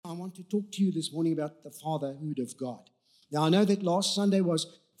want to talk to you this morning about the fatherhood of God. Now, I know that last Sunday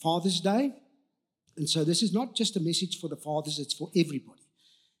was Father's Day, and so this is not just a message for the fathers, it's for everybody.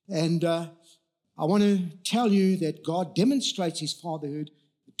 And I want to tell you that God demonstrates his fatherhood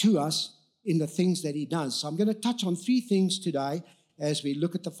to us in the things that he does. So I'm going to touch on 3 things today as we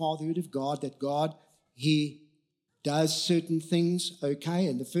look at the fatherhood of God, that God, he does certain things, okay?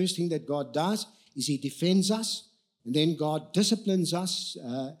 And the first thing that God does is he defends us, and then God disciplines us,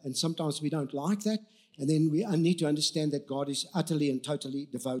 and sometimes we don't like that, and then we need to understand that God is utterly and totally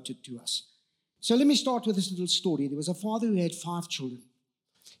devoted to us. So let me start with this little story. There was a father who had 5 children.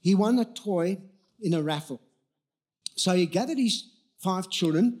 He won a toy in a raffle. So he gathered his 5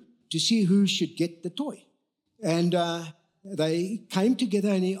 children to see who should get the toy. And they came together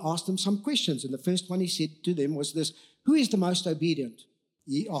and he asked them some questions. And the first one he said to them was this: who is the most obedient?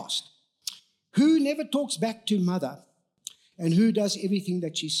 He asked. Who never talks back to mother? And who does everything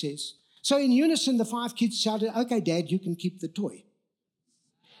that she says? So in unison, the 5 kids shouted, okay, Dad, you can keep the toy.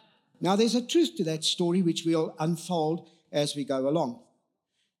 Now there's a truth to that story which we'll unfold as we go along.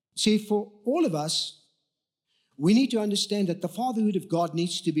 See, for all of us, we need to understand that the fatherhood of God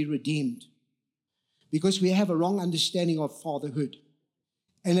needs to be redeemed, because we have a wrong understanding of fatherhood.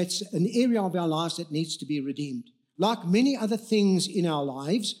 And it's an area of our lives that needs to be redeemed. Like many other things in our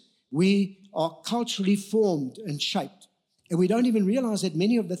lives, we are culturally formed and shaped. And we don't even realize that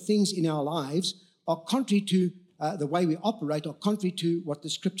many of the things in our lives are contrary to the way we operate, or contrary to what the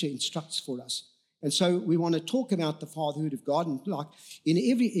Scripture instructs for us. And so we want to talk about the fatherhood of God, and like in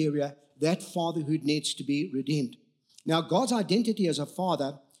every area, that fatherhood needs to be redeemed. Now, God's identity as a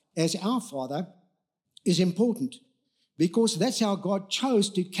father, as our father, is important, because that's how God chose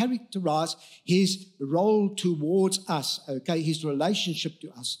to characterize his role towards us, okay, his relationship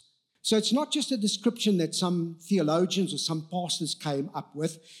to us. So it's not just a description that some theologians or some pastors came up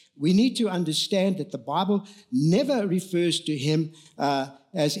with. We need to understand that the Bible never refers to him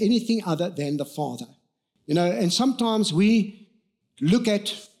as anything other than the Father. You know, and sometimes we look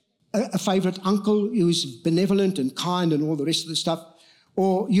at a favorite uncle who's benevolent and kind and all the rest of the stuff.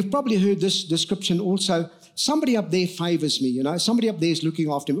 Or you've probably heard this description also: somebody up there favors me, you know, somebody up there is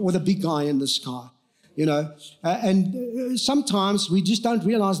looking after me, or the big guy in the sky, you know. And sometimes we just don't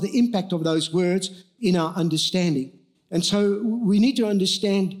realize the impact of those words in our understanding. And so we need to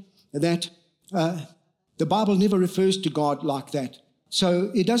understand that the Bible never refers to God like that.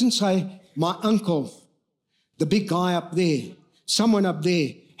 So it doesn't say, my uncle, the big guy up there, someone up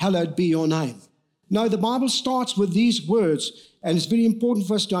there, hallowed be your name. No, the Bible starts with these words, and it's very important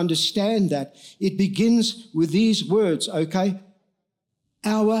for us to understand that. It begins with these words, okay?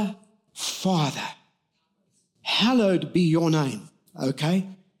 Our Father, hallowed be your name, okay?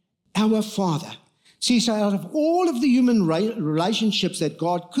 Our Father. See, so out of all of the human relationships that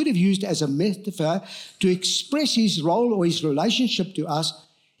God could have used as a metaphor to express his role or his relationship to us,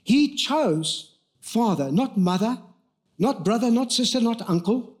 he chose Father, not mother, not brother, not sister, not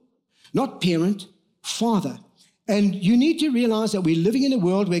uncle, not parent, Father. And you need to realize that we're living in a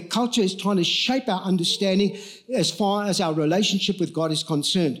world where culture is trying to shape our understanding as far as our relationship with God is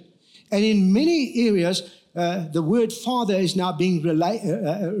concerned. And in many areas, the word father is now being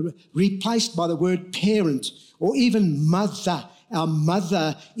replaced by the word parent, or even mother, our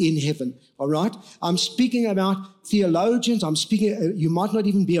mother in heaven, all right? I'm speaking about theologians. You might not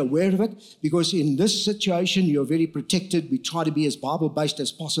even be aware of it, because in this situation, you're very protected. We try to be as Bible-based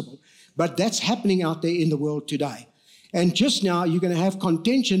as possible. But that's happening out there in the world today. And just now, you're going to have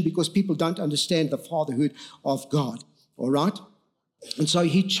contention because people don't understand the fatherhood of God, all right? And so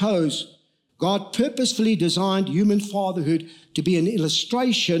God purposefully designed human fatherhood to be an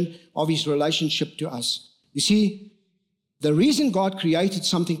illustration of his relationship to us. You see, the reason God created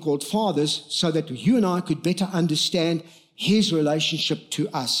something called fathers so that you and I could better understand his relationship to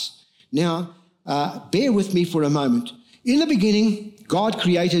us. Now, bear with me for a moment. In the beginning, God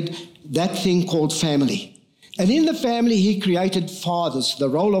created that thing called family. And in the family, he created fathers, the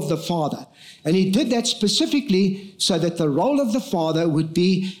role of the father. And he did that specifically so that the role of the father would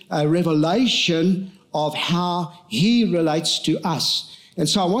be a revelation of how he relates to us. And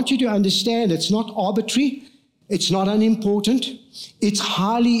so I want you to understand it's not arbitrary, it's not unimportant, it's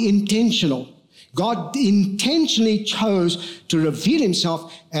highly intentional. God intentionally chose to reveal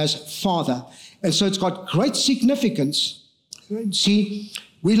himself as Father. And so it's got great significance. See,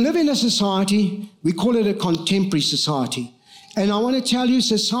 we live in a society, we call it a contemporary society. And I want to tell you,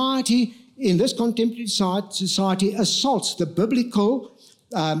 society in this contemporary society assaults the biblical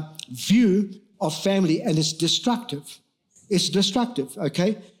view of family, and it's destructive. It's destructive,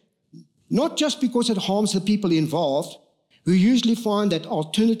 okay? Not just because it harms the people involved, who usually find that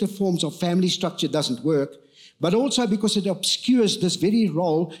alternative forms of family structure doesn't work, but also because it obscures this very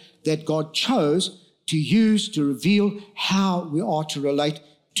role that God chose to use to reveal how we are to relate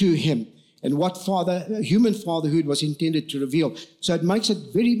to him and what human fatherhood was intended to reveal. So it makes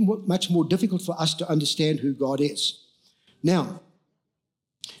it very much more difficult for us to understand who God is. Now,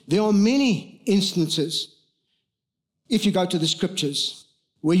 there are many instances, if you go to the scriptures,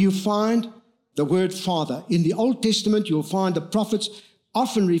 where you find the word Father. In the Old Testament, you'll find the prophets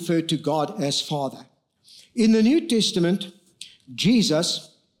often refer to God as Father. In the New Testament,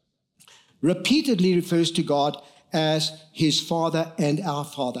 Jesus repeatedly refers to God as his Father and our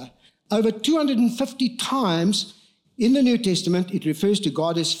Father. Over 250 times in the New Testament, it refers to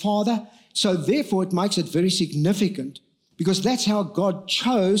God as Father. So therefore, it makes it very significant because that's how God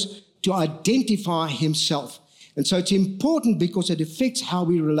chose to identify himself. And so it's important because it affects how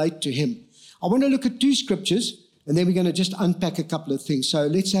we relate to him. I want to look at two scriptures, and then we're going to just unpack a couple of things. So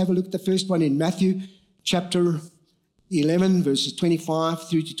let's have a look at the first one in Matthew chapter 11, verses 25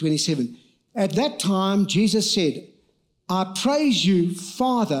 through to 27. At that time, Jesus said, I praise you,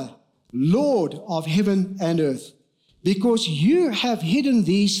 Father, Lord of heaven and earth, because you have hidden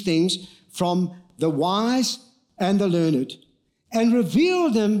these things from the wise and the learned, and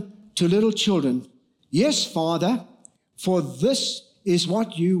revealed them to little children. Yes, Father, for this is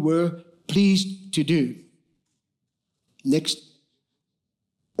what you were pleased to do. Next.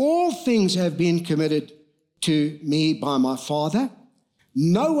 All things have been committed to me by my Father.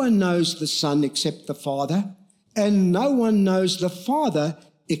 No one knows the Son except the Father, and no one knows the Father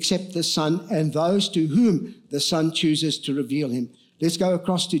except the Son and those to whom the Son chooses to reveal him. Let's go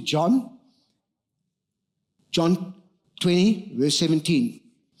across to John 20, verse 17.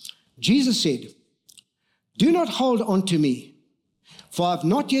 Jesus said, do not hold on to me, for I have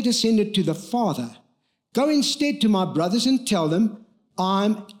not yet ascended to the Father. Go instead to my brothers and tell them,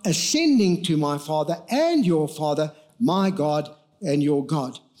 I'm ascending to my Father and your Father, my God and your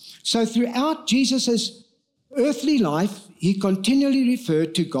God. So throughout Jesus' earthly life, he continually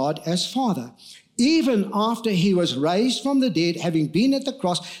referred to God as Father. Even after he was raised from the dead, having been at the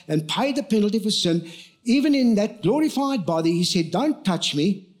cross and paid the penalty for sin, even in that glorified body, he said, don't touch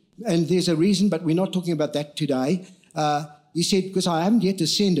me. And there's a reason, but we're not talking about that today. He said, because I haven't yet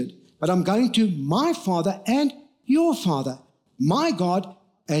ascended, but I'm going to my Father and your Father, my God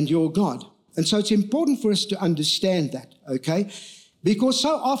and your God. And so it's important for us to understand that, okay? Because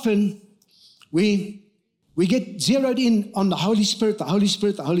so often we get zeroed in on the Holy Spirit, the Holy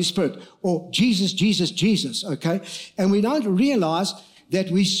Spirit, the Holy Spirit, or Jesus, Jesus, Jesus, okay? And we don't realize that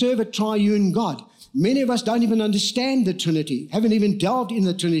we serve a triune God. Many of us don't even understand the Trinity, haven't even delved in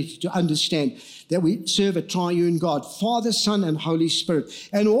the Trinity to understand that we serve a triune God, Father, Son, and Holy Spirit.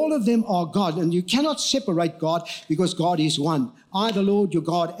 And all of them are God. And you cannot separate God because God is one. I, the Lord, your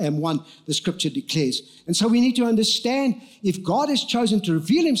God, am one, the scripture declares. And so we need to understand if God has chosen to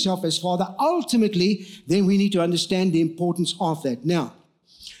reveal himself as Father, ultimately, then we need to understand the importance of that. Now,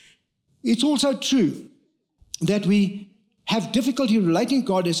 it's also true that we have difficulty relating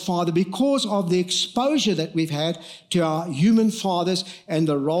God as Father because of the exposure that we've had to our human fathers and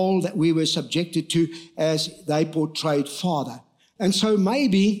the role that we were subjected to as they portrayed Father. And so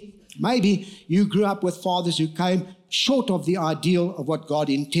maybe you grew up with fathers who came short of the ideal of what God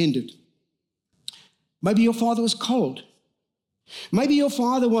intended. Maybe your father was cold. Maybe your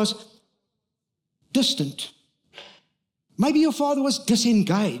father was distant. Maybe your father was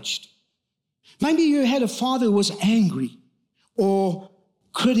disengaged. Maybe you had a father who was angry or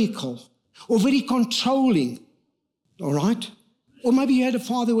critical or very controlling, all right? Or maybe you had a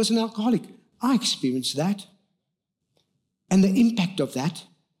father who was an alcoholic. I experienced that. And the impact of that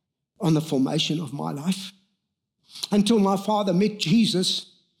on the formation of my life until my father met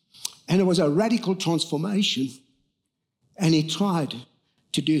Jesus, and it was a radical transformation, and he tried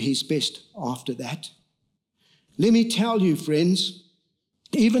to do his best after that. Let me tell you, friends,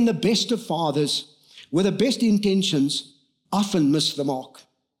 even the best of fathers with the best intentions often miss the mark.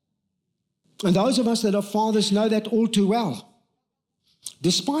 And those of us that are fathers know that all too well.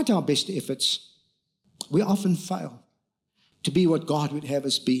 Despite our best efforts, we often fail to be what God would have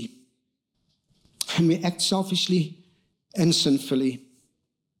us be. And we act selfishly and sinfully.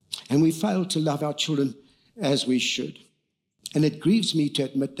 And we fail to love our children as we should. And it grieves me to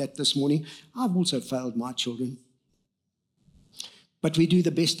admit that this morning. I've also failed my children. But we do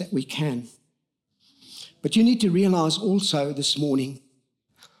the best that we can. But you need to realize also this morning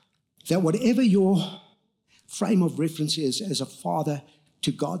that whatever your frame of reference is as a father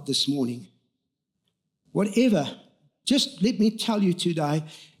to God this morning, whatever, just let me tell you today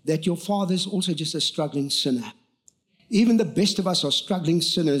that your father is also just a struggling sinner. even the best of us are struggling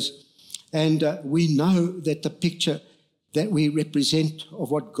sinners. And we know that the picture that we represent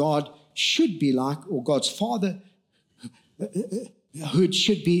of what God should be like, or God's fatherhood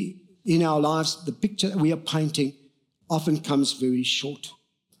should be in our lives, the picture that we are painting often comes very short.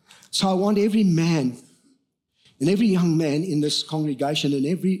 So I want every man and every young man in this congregation, and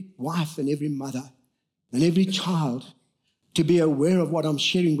every wife and every mother and every child to be aware of what I'm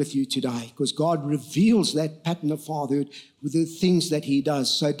sharing with you today, because God reveals that pattern of fatherhood with the things that he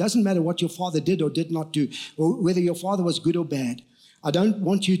does. So it doesn't matter what your father did or did not do, or whether your father was good or bad. I don't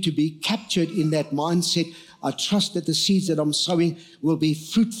want you to be captured in that mindset. I trust that the seeds that I'm sowing will be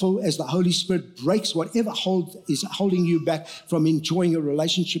fruitful as the Holy Spirit breaks whatever is holding you back from enjoying a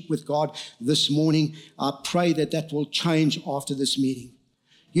relationship with God this morning. I pray that that will change after this meeting.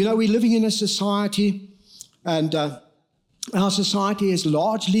 You know, we're living in a society, and our society has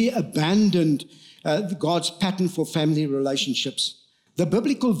largely abandoned God's pattern for family relationships. The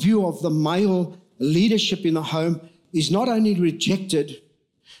biblical view of the male leadership in the home is not only rejected,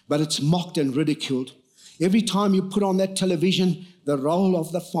 but it's mocked and ridiculed. Every time you put on that television, the role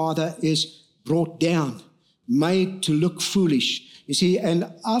of the father is brought down, made to look foolish. You see,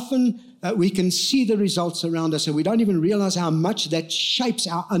 and often we can see the results around us, and we don't even realize how much that shapes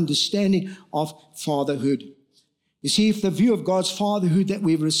our understanding of fatherhood. You see, if the view of God's fatherhood that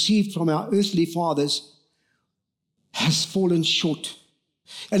we've received from our earthly fathers has fallen short,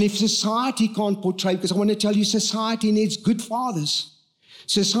 and if society can't portray, because I want to tell you, society needs good fathers.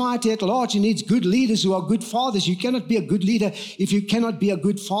 Society at large needs good leaders who are good fathers. You cannot be a good leader if you cannot be a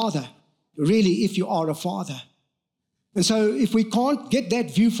good father, really, if you are a father. And so if we can't get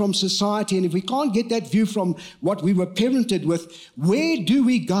that view from society, and if we can't get that view from what we were parented with, where do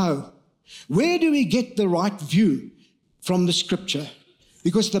we go? Where do we get the right view from the Scripture?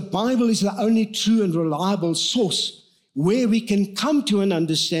 Because the Bible is the only true and reliable source where we can come to an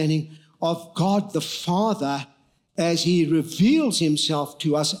understanding of God the Father as he reveals himself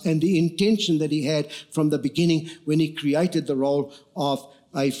to us, and the intention that he had from the beginning when he created the role of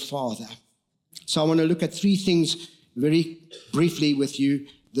a father. So I want to look at three things very briefly with you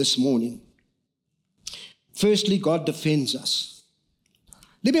this morning. Firstly, God defends us.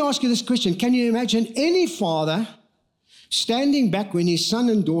 Let me ask you this question. Can you imagine any father standing back when his son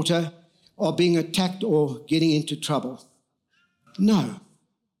and daughter are being attacked or getting into trouble? No.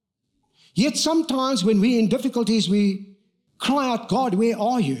 Yet sometimes when we're in difficulties, we cry out, God, where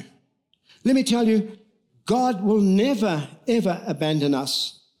are you? Let me tell you, God will never, ever abandon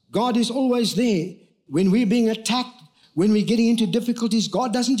us. God is always there. When we're being attacked, when we're getting into difficulties,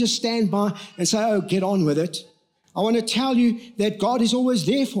 God doesn't just stand by and say, oh, get on with it. I want to tell you that God is always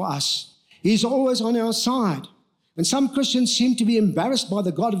there for us. He's always on our side. And some Christians seem to be embarrassed by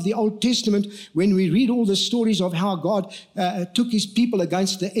the God of the Old Testament when we read all the stories of how God took his people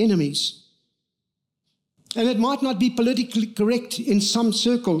against the enemies. And it might not be politically correct in some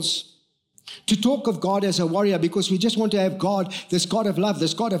circles to talk of God as a warrior, because we just want to have God, this God of love,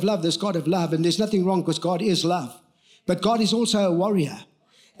 this God of love, this God of love. And there's nothing wrong, because God is love. But God is also a warrior.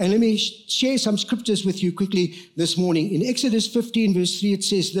 And let me share some scriptures with you quickly this morning. In Exodus 15, verse 3, it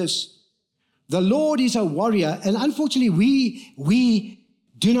says this: the Lord is a warrior. And unfortunately, we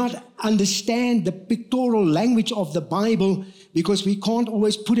do not understand the pictorial language of the Bible, because we can't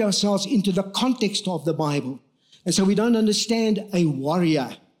always put ourselves into the context of the Bible. And so we don't understand a warrior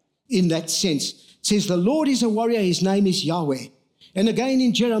in that sense. It says the Lord is a warrior, his name is Yahweh. And again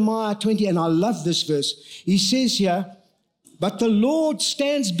in Jeremiah 20, and I love this verse, he says here, but the Lord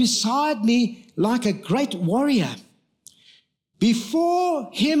stands beside me like a great warrior. Before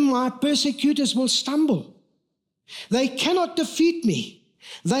him my persecutors will stumble. They cannot defeat me.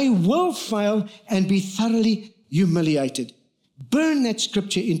 They will fail and be thoroughly humiliated. Burn that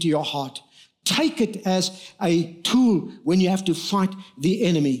scripture into your heart. Take it as a tool when you have to fight the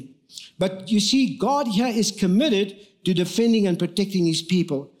enemy. But you see, God here is committed to defending and protecting his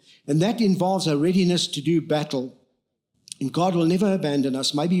people. And that involves a readiness to do battle. And God will never abandon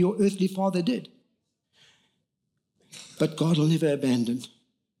us. Maybe your earthly father did. But God will never abandon.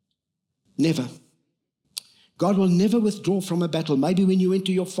 Never. God will never withdraw from a battle. Maybe when you went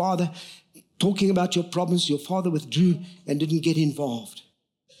to your father talking about your problems, your father withdrew and didn't get involved.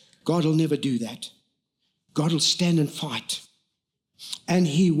 God will never do that. God will stand and fight. And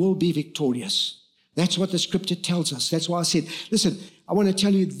he will be victorious. That's what the scripture tells us. That's why I said, listen, I want to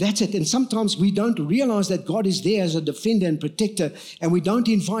tell you that's it. And sometimes we don't realize that God is there as a defender and protector, and we don't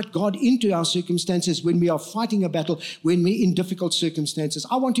invite God into our circumstances when we are fighting a battle, when we're in difficult circumstances.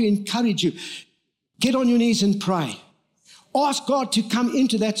 I want to encourage you, get on your knees and pray. Ask God to come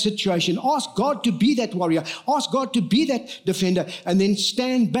into that situation. Ask God to be that warrior. Ask God to be that defender, and then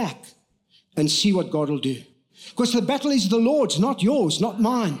stand back and see what God will do. Because the battle is the Lord's, not yours, not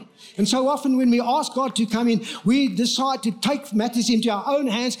mine. And so often when we ask God to come in, we decide to take matters into our own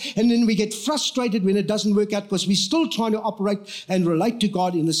hands, and then we get frustrated when it doesn't work out because we're still trying to operate and relate to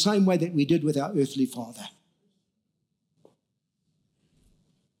God in the same way that we did with our earthly father.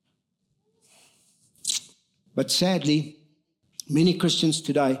 But sadly, many Christians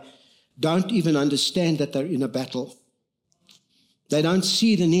today don't even understand that they're in a battle. They don't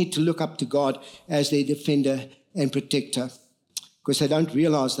see the need to look up to God as their defender and protector because they don't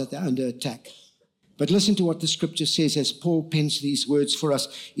realize that they're under attack. But listen to what the scripture says as Paul pens these words for us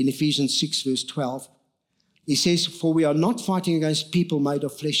in Ephesians 6 verse 12. He says, "For we are not fighting against people made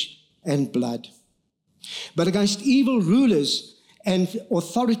of flesh and blood, but against evil rulers and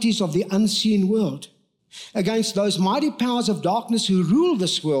authorities of the unseen world, against those mighty powers of darkness who rule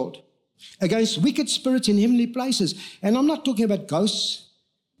this world, against wicked spirits in heavenly places." And I'm not talking about ghosts,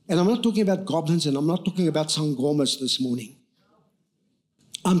 and I'm not talking about goblins, and I'm not talking about sangomas this morning.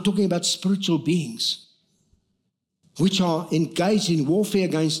 I'm talking about spiritual beings which are engaged in warfare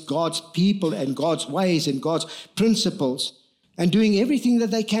against God's people and God's ways and God's principles, and doing everything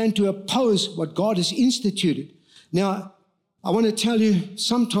that they can to oppose what God has instituted. Now, I want to tell you,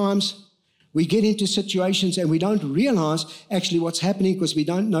 sometimes we get into situations and we don't realize actually what's happening because we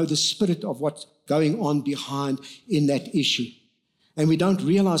don't know the spirit of what's going on behind in that issue. And we don't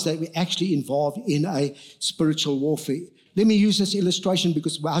realize that we're actually involved in a spiritual warfare. Let me use this illustration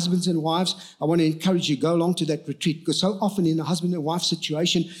because husbands and wives, I want to encourage you, go along to that retreat, because so often in a husband and wife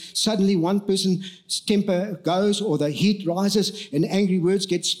situation, suddenly one person's temper goes or the heat rises and angry words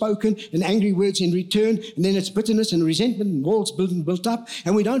get spoken and angry words in return, and then it's bitterness and resentment and walls built up,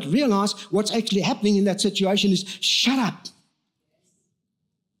 and we don't realize what's actually happening in that situation is shut up.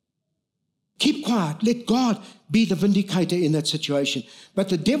 Keep quiet. Let God be the vindicator in that situation. But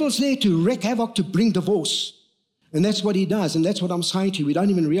the devil's there to wreak havoc, to bring divorce. And that's what he does. And that's what I'm saying to you. We don't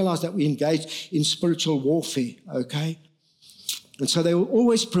even realize that we engage in spiritual warfare, okay? And so they will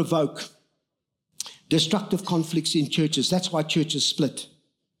always provoke destructive conflicts in churches. That's why churches split.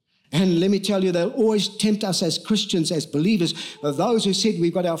 And let me tell you, they'll always tempt us as Christians, as believers, those who said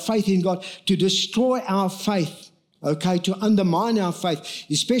we've got our faith in God, to destroy our faith, okay, to undermine our faith,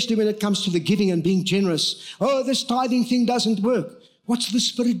 especially when it comes to the giving and being generous. Oh, this tithing thing doesn't work. What's the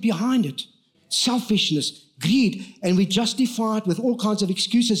spirit behind it? Selfishness, greed, and we justify it with all kinds of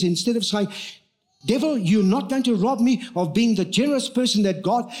excuses instead of saying, devil, you're not going to rob me of being the generous person that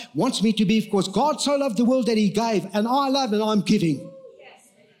God wants me to be, because God so loved the world that he gave, and I love and I'm giving.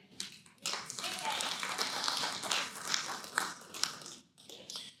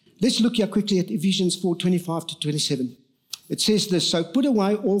 Let's look here quickly at Ephesians 4:25 to 27. It says this, "So put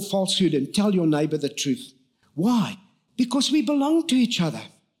away all falsehood and tell your neighbor the truth." Why? Because we belong to each other.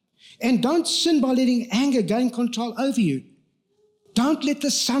 And don't sin by letting anger gain control over you. Don't let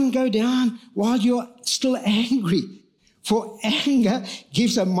the sun go down while you're still angry, for anger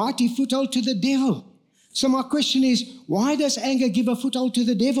gives a mighty foothold to the devil. So my question is, why does anger give a foothold to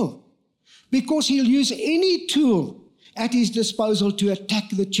the devil? Because he'll use any tool at his disposal to attack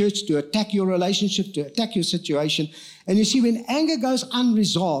the church, to attack your relationship, to attack your situation. And you see, when anger goes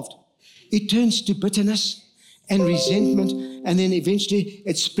unresolved, it turns to bitterness and resentment, and then eventually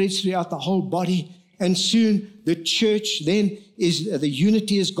it spreads throughout the whole body, and soon the church then the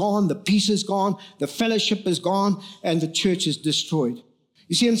unity is gone, the peace is gone, the fellowship is gone, and the church is destroyed.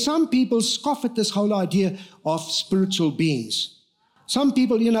 You see, and some people scoff at this whole idea of spiritual beings. Some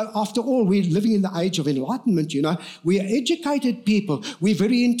people, after all, we're living in the age of enlightenment, We are educated people. We're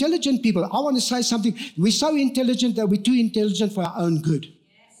very intelligent people. I want to say something. We're so intelligent that we're too intelligent for our own good.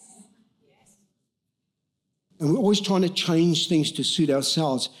 And we're always trying to change things to suit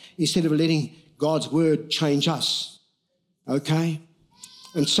ourselves instead of letting God's word change us, okay?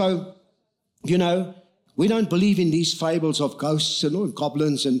 And so, we don't believe in these fables of ghosts and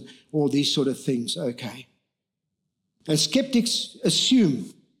goblins and all these sort of things, okay? And skeptics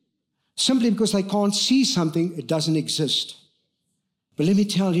assume simply because they can't see something, it doesn't exist. But let me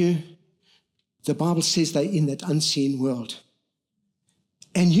tell you, the Bible says they're in that unseen world.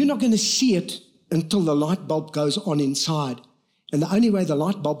 And you're not going to see it until the light bulb goes on inside. And the only way the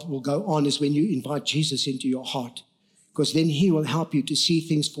light bulb will go on is when you invite Jesus into your heart, because then he will help you to see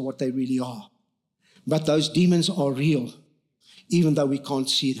things for what they really are. But those demons are real, even though we can't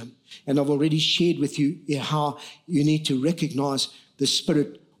see them. And I've already shared with you how you need to recognize the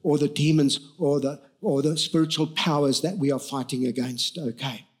spirit or the demons or the spiritual powers that we are fighting against,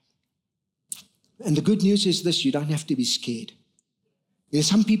 okay? And the good news is this, you don't have to be scared. There's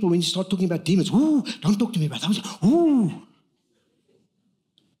some people, when you start talking about demons, ooh, don't talk to me about that. Ooh.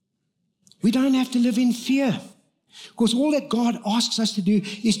 We don't have to live in fear. Because all that God asks us to do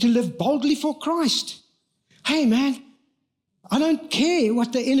is to live boldly for Christ. Hey, man, I don't care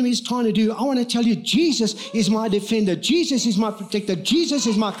what the enemy is trying to do. I want to tell you, Jesus is my defender. Jesus is my protector. Jesus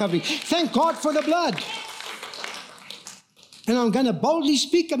is my covering. Thank God for the blood. And I'm going to boldly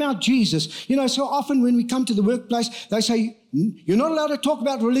speak about Jesus. You know, so often when we come to the workplace, they say, you're not allowed to talk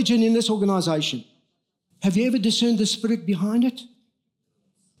about religion in this organization. Have you ever discerned the spirit behind it?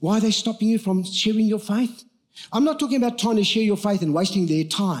 Why are they stopping you from sharing your faith? I'm not talking about trying to share your faith and wasting their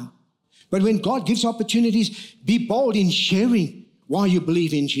time. But when God gives opportunities, be bold in sharing why you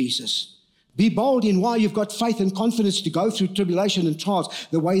believe in Jesus. Be bold in why you've got faith and confidence to go through tribulation and trials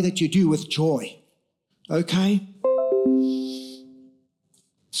the way that you do with joy. Okay?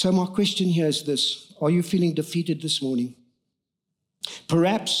 So my question here is this. Are you feeling defeated this morning?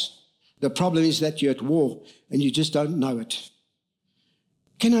 Perhaps the problem is that you're at war and you just don't know it.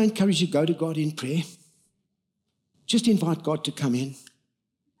 Can I encourage you, go to God in prayer? Just invite God to come in.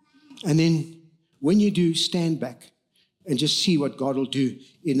 And then when you do, stand back and just see what God will do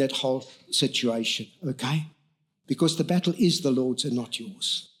in that whole situation, okay? Because the battle is the Lord's and not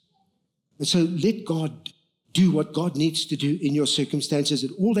yours. And so let God do what God needs to do in your circumstances.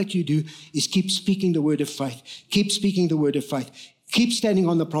 And all that you do is keep speaking the word of faith. Keep speaking the word of faith. Keep standing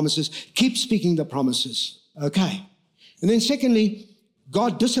on the promises. Keep speaking the promises, okay? And then secondly,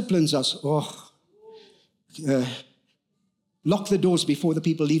 God disciplines us. Lock the doors before the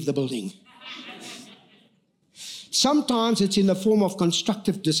people leave the building. Sometimes it's in the form of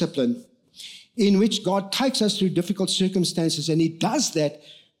constructive discipline in which God takes us through difficult circumstances, and he does that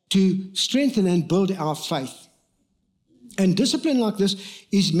to strengthen and build our faith. And discipline like this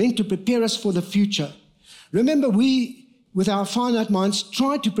is meant to prepare us for the future. Remember, we, with our finite minds,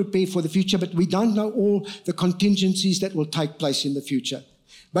 try to prepare for the future, but we don't know all the contingencies that will take place in the future.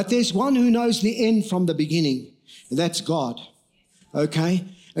 But there's one who knows the end from the beginning, and that's God. Okay?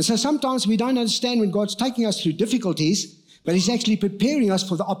 And so sometimes we don't understand when God's taking us through difficulties, but he's actually preparing us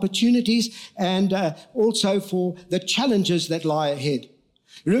for the opportunities and also for the challenges that lie ahead.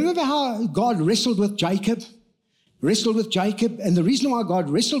 Remember how God wrestled with Jacob? And the reason why God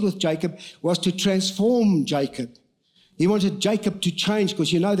wrestled with Jacob was to transform Jacob. He wanted Jacob to change,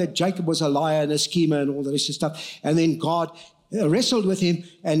 because you know that Jacob was a liar and a schemer and all the rest of stuff. And then God wrestled with him,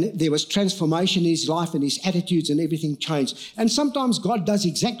 and there was transformation in his life, and his attitudes and everything changed. And sometimes God does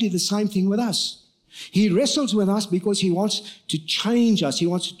exactly the same thing with us. He wrestles with us because he wants to change us. He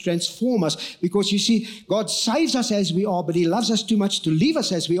wants to transform us, because you see, God saves us as we are, but he loves us too much to leave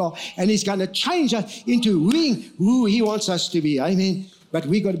us as we are, and he's going to change us into being who he wants us to be. Amen. But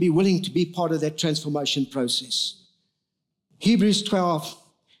we've got to be willing to be part of that transformation process. Hebrews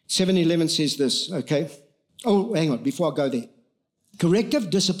 12:7-11 says this, okay? Oh, hang on, before I go there. Corrective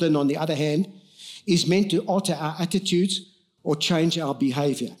discipline, on the other hand, is meant to alter our attitudes or change our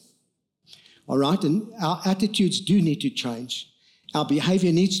behavior. All right? And our attitudes do need to change. Our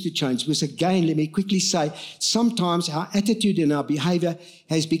behavior needs to change. Because again, let me quickly say, sometimes our attitude and our behavior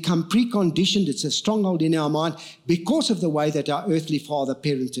has become preconditioned. It's a stronghold in our mind because of the way that our earthly father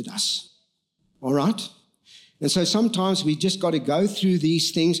parented us. All right? And so sometimes we just got to go through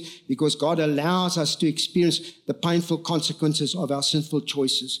these things because God allows us to experience the painful consequences of our sinful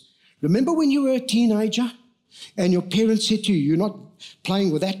choices. Remember when you were a teenager and your parents said to you, you're not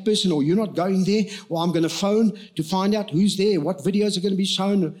playing with that person, or you're not going there, or I'm going to phone to find out who's there, what videos are going to be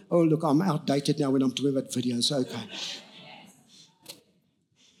shown. Oh, look, I'm outdated now when I'm talking about videos. Okay.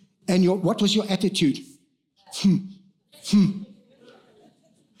 And what was your attitude? And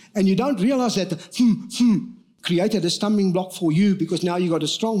you don't realize that created a stumbling block for you, because now you got a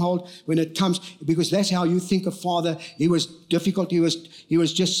stronghold when it comes, because that's how you think of father. He was difficult, he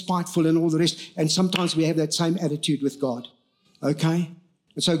was just spiteful and all the rest. And sometimes we have that same attitude with God. Okay?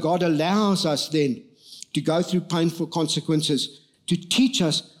 And so God allows us then to go through painful consequences to teach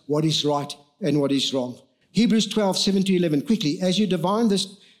us what is right and what is wrong. Hebrews 12:7-11, quickly. As you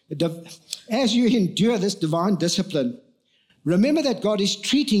endure this divine discipline, remember that God is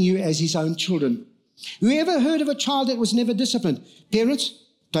treating you as his own children. Whoever heard of a child that was never disciplined? Parents,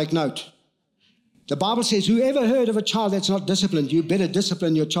 take note. The Bible says, whoever heard of a child that's not disciplined? You better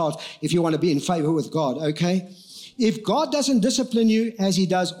discipline your child if you want to be in favor with God, okay? If God doesn't discipline you as he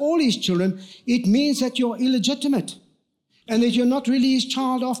does all his children, it means that you're illegitimate and that you're not really his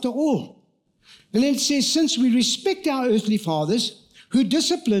child after all. And then it says, since we respect our earthly fathers who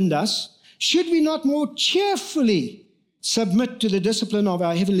disciplined us, should we not more cheerfully submit to the discipline of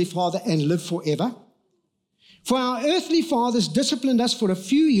our Heavenly Father and live forever. For our earthly fathers disciplined us for a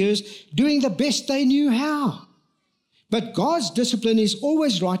few years, doing the best they knew how. But God's discipline is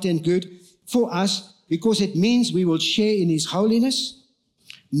always right and good for us because it means we will share in His holiness.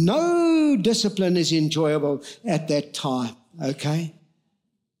 No discipline is enjoyable at that time, okay?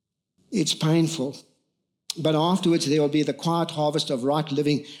 It's painful. But afterwards there will be the quiet harvest of right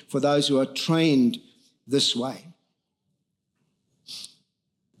living for those who are trained this way.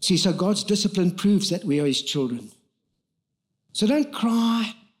 See, so God's discipline proves that we are His children. So don't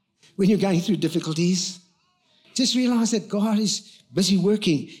cry when you're going through difficulties. Just realize that God is busy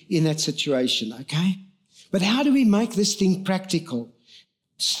working in that situation, okay? But how do we make this thing practical?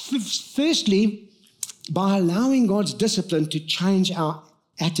 Firstly, by allowing God's discipline to change our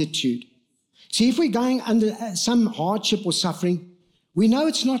attitude. See, if we're going under some hardship or suffering, we know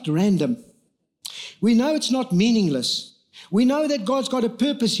it's not random. We know it's not meaningless. We know that God's got a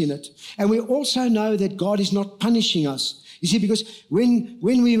purpose in it. And we also know that God is not punishing us. You see, because when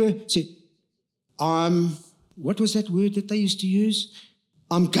we were, what was that word that they used to use?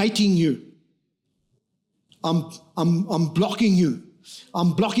 I'm gating you. I'm blocking you.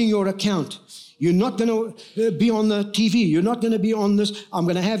 I'm blocking your account. You're not going to be on the TV. You're not going to be on this. I'm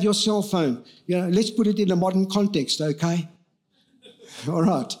going to have your cell phone. Let's put it in a modern context, okay? All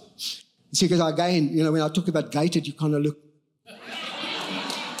right. See, because again, when I talk about gated, you kind of look.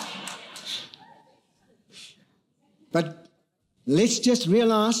 But let's just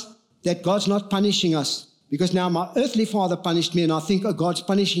realize that God's not punishing us, because now my earthly father punished me and I think, oh, God's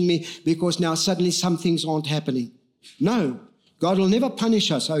punishing me because now suddenly some things aren't happening. No, God will never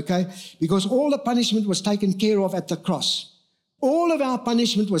punish us, okay? Because all the punishment was taken care of at the cross. All of our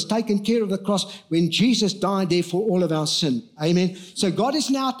punishment was taken care of at the cross when Jesus died there for all of our sin. Amen. So God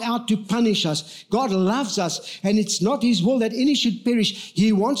is not out to punish us. God loves us, and it's not His will that any should perish.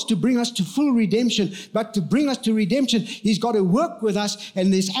 He wants to bring us to full redemption, but to bring us to redemption, He's got to work with us,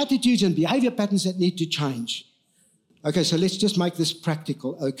 and there's attitudes and behavior patterns that need to change. Okay, so let's just make this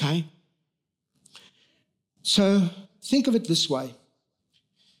practical, okay? So think of it this way.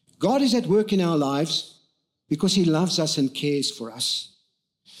 God is at work in our lives because He loves us and cares for us.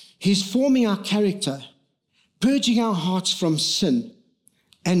 He's forming our character, purging our hearts from sin,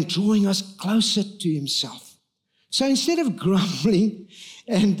 and drawing us closer to Himself. So instead of grumbling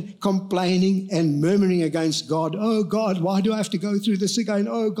and complaining and murmuring against God, oh God, why do I have to go through this again?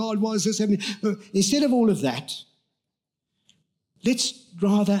 Oh God, why is this happening? Instead of all of that, let's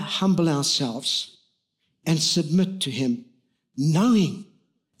rather humble ourselves and submit to Him, knowing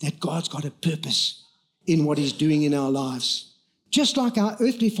that God's got a purpose in what He's doing in our lives. Just like our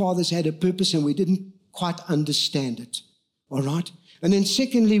earthly fathers had a purpose and we didn't quite understand it. All right? And then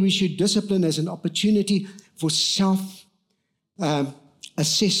secondly, we should discipline as an opportunity for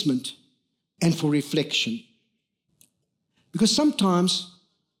self-assessment and for reflection. Because sometimes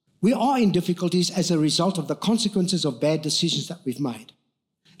we are in difficulties as a result of the consequences of bad decisions that we've made.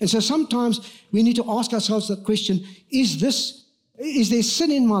 And so sometimes we need to ask ourselves the question, is there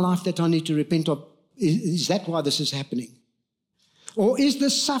sin in my life that I need to repent of? Is that why this is happening? Or is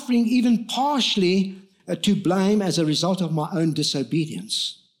this suffering even partially to blame as a result of my own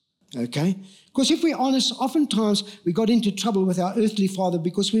disobedience? Okay? Because if we're honest, oftentimes we got into trouble with our earthly father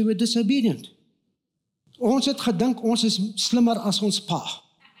because we were disobedient. Ons het gedink ons is slimmer as ons pa.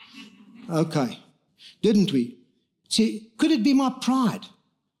 Okay. Didn't we? See, could it be my pride?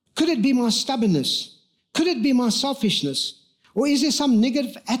 Could it be my stubbornness? Could it be my selfishness? Or is there some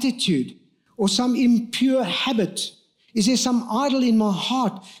negative attitude? Or some impure habit? Is there some idol in my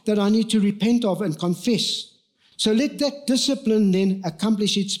heart that I need to repent of and confess? So let that discipline then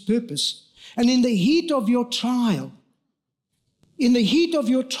accomplish its purpose. And in the heat of your trial, let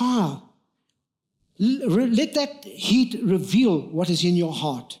that heat reveal what is in your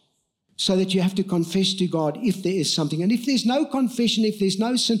heart, so that you have to confess to God if there is something. And if there's no confession, if there's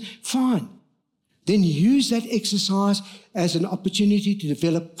no sin, fine. Then use that exercise as an opportunity to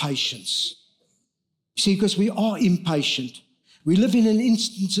develop patience. See, because we are impatient. We live in an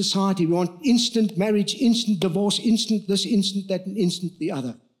instant society. We want instant marriage, instant divorce, instant this, instant that, and instant the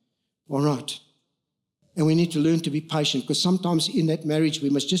other. All right. And we need to learn to be patient, because sometimes in that marriage we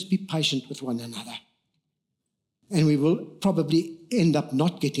must just be patient with one another. And we will probably end up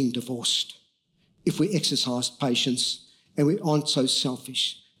not getting divorced if we exercise patience and we aren't so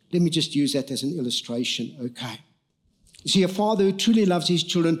selfish. Let me just use that as an illustration, okay? You see, a father who truly loves his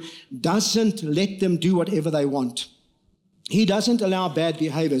children doesn't let them do whatever they want. He doesn't allow bad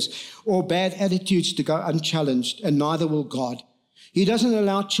behaviors or bad attitudes to go unchallenged, and neither will God. He doesn't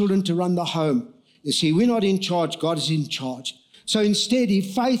allow children to run the home. You see, we're not in charge. God is in charge. So instead, he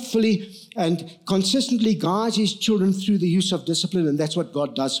faithfully and consistently guides his children through the use of discipline, and that's what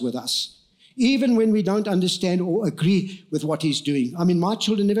God does with us. Even when we don't understand or agree with what he's doing. I mean, my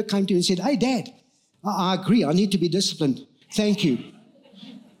children never came to me and said, "Hey, Dad, I agree. I need to be disciplined. Thank you."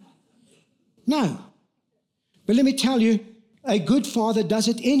 No. But let me tell you, a good father does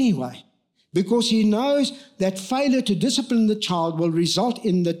it anyway, because he knows that failure to discipline the child will result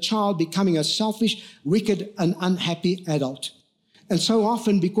in the child becoming a selfish, wicked, and unhappy adult. And so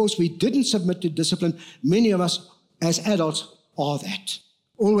often, because we didn't submit to discipline, many of us as adults are that.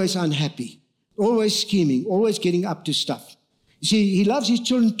 Always unhappy, always scheming, always getting up to stuff. You see, he loves his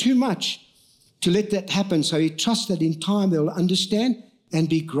children too much to let that happen, so he trusts that in time they'll understand and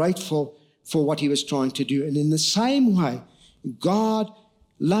be grateful for what he was trying to do. And in the same way, God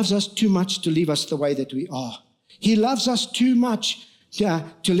loves us too much to leave us the way that we are. He loves us too much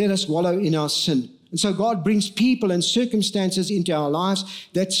to let us wallow in our sin. And so God brings people and circumstances into our lives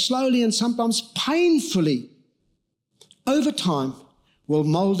that slowly and sometimes painfully, over time, will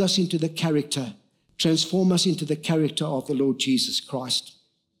mold us into the character, transform us into the character of the Lord Jesus Christ.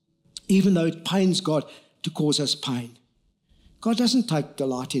 Even though it pains God to cause us pain. God doesn't take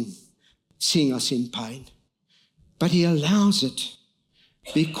delight in seeing us in pain, but he allows it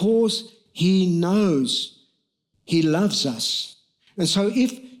because he knows he loves us. And so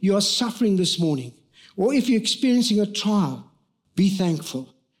if you are suffering this morning, or if you're experiencing a trial, be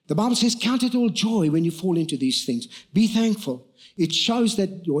thankful. The Bible says, count it all joy when you fall into these things. Be thankful. It shows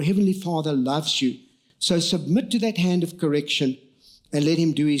that your Heavenly Father loves you. So submit to that hand of correction and let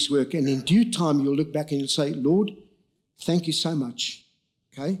him do his work. And in due time, you'll look back and you'll say, "Lord, thank you so much."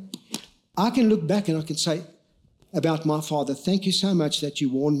 Okay? I can look back and I can say about my father, "Thank you so much that you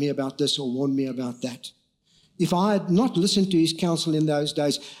warned me about this or warned me about that." If I had not listened to his counsel in those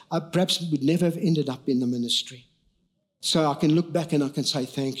days, I perhaps would never have ended up in the ministry. So I can look back and I can say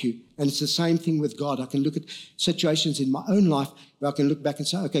thank you. And it's the same thing with God. I can look at situations in my own life where I can look back and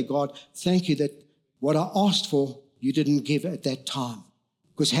say, "Okay, God, thank you that what I asked for, you didn't give at that time.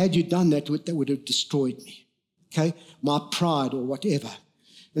 Because had you done that, that would have destroyed me." Okay? My pride or whatever.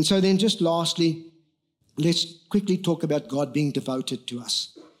 And so then just lastly, let's quickly talk about God being devoted to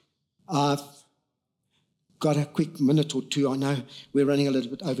us. I've got a quick minute or two. I know we're running a little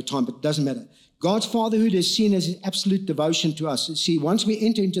bit over time, but it doesn't matter. God's fatherhood is seen as an absolute devotion to us. See, once we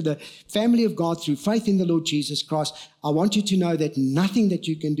enter into the family of God through faith in the Lord Jesus Christ, I want you to know that nothing that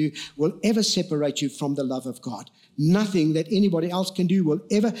you can do will ever separate you from the love of God. Nothing that anybody else can do will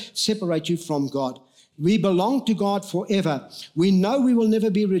ever separate you from God. We belong to God forever. We know we will never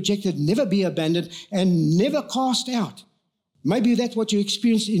be rejected, never be abandoned, and never cast out. Maybe that's what you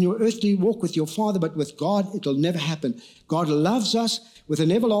experienced in your earthly walk with your Father, but with God, it will never happen. God loves us with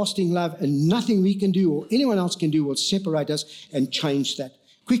an everlasting love, and nothing we can do or anyone else can do will separate us and change that.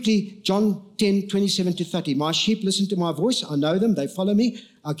 Quickly, John 10:27-30. "My sheep listen to my voice. I know them. They follow me.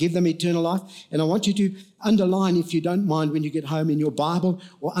 I give them eternal life." And I want you to underline, if you don't mind, when you get home in your Bible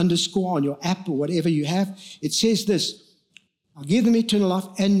or underscore on your app or whatever you have. It says this, "I give them eternal life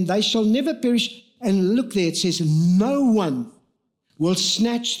and they shall never perish." And look there, it says, "No one will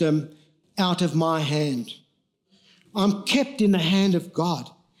snatch them out of my hand." I'm kept in the hand of God.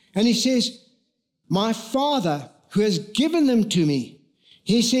 And he says, "My Father who has given them to me,"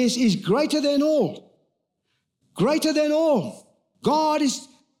 he says, "is greater than all." Greater than all. God is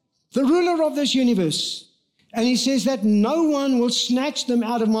the ruler of this universe. And he says that no one will snatch them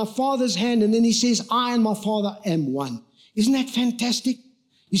out of my Father's hand. And then he says, "I and my Father am one." Isn't that fantastic?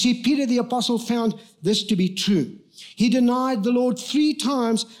 You see, Peter the apostle found this to be true. He denied the Lord 3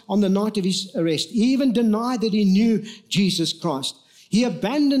 times on the night of his arrest. He even denied that he knew Jesus Christ. He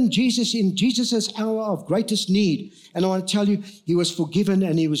abandoned Jesus in Jesus' hour of greatest need. And I want to tell you, he was forgiven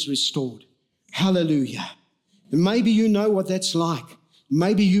and he was restored. Hallelujah. And maybe you know what that's like.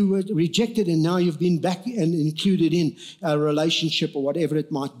 Maybe you were rejected and now you've been back and included in a relationship or whatever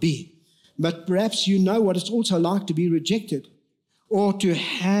it might be. But perhaps you know what it's also like to be rejected, or to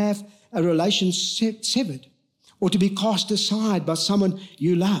have a relationship severed, or to be cast aside by someone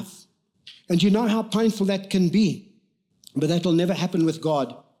you love. And you know how painful that can be. But that will never happen with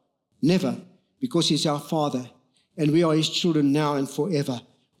God. Never. Because he's our Father. And we are his children now and forever.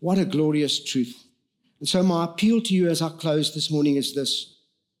 What a glorious truth. And so my appeal to you as I close this morning is this: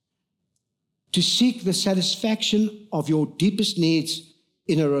 to seek the satisfaction of your deepest needs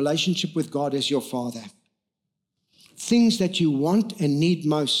in a relationship with God as your Father. Things that you want and need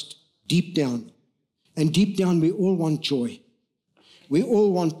most deep down. And deep down, we all want joy. We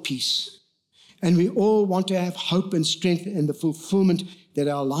all want peace. And we all want to have hope and strength and the fulfillment that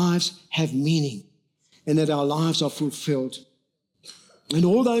our lives have meaning. and that our lives are fulfilled. And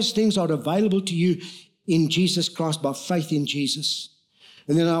all those things are available to you in Jesus Christ by faith in Jesus.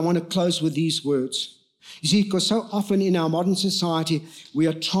 And then I want to close with these words. You see, because so often in our modern society, we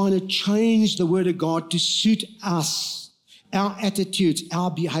are trying to change the Word of God to suit us, our attitudes,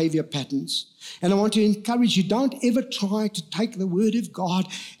 our behavior patterns. And I want to encourage you, don't ever try to take the Word of God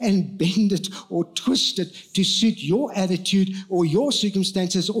and bend it or twist it to suit your attitude or your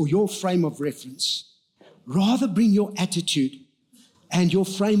circumstances or your frame of reference. Rather bring your attitude and your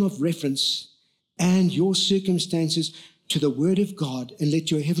frame of reference and your circumstances to the Word of God, and let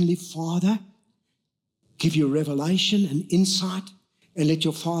your Heavenly Father give you revelation and insight, and let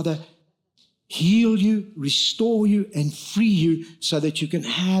your Father heal you, restore you, and free you so that you can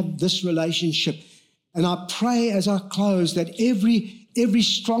have this relationship. And I pray as I close that every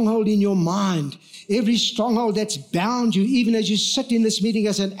stronghold in your mind, every stronghold that's bound you, even as you sit in this meeting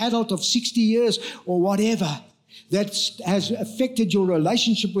as an adult of 60 years or whatever, that has affected your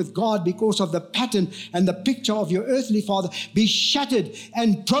relationship with God because of the pattern and the picture of your earthly father, be shattered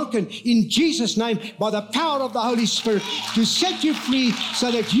and broken in Jesus' name by the power of the Holy Spirit to set you free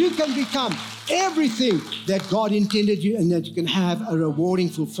so that you can become everything that God intended you, and that you can have a rewarding,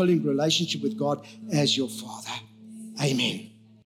 fulfilling relationship with God as your Father. Amen.